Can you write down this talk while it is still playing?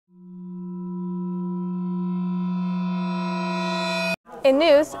In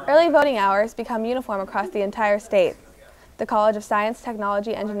news, early voting hours become uniform across the entire state. The College of Science,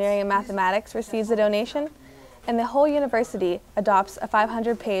 Technology, Engineering, and Mathematics receives a donation, and the whole university adopts a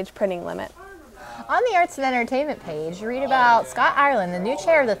 500-page printing limit. On the Arts and Entertainment page, read about Scott Ireland, the new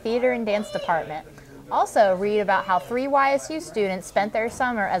chair of the Theater and Dance Department. Also, read about how 3 YSU students spent their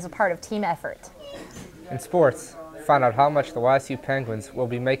summer as a part of team effort. In sports, find out how much the YSU Penguins will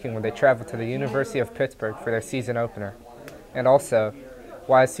be making when they travel to the University of Pittsburgh for their season opener. And also,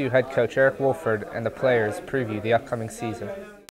 YSU head coach Eric Wolford and the players preview the upcoming season.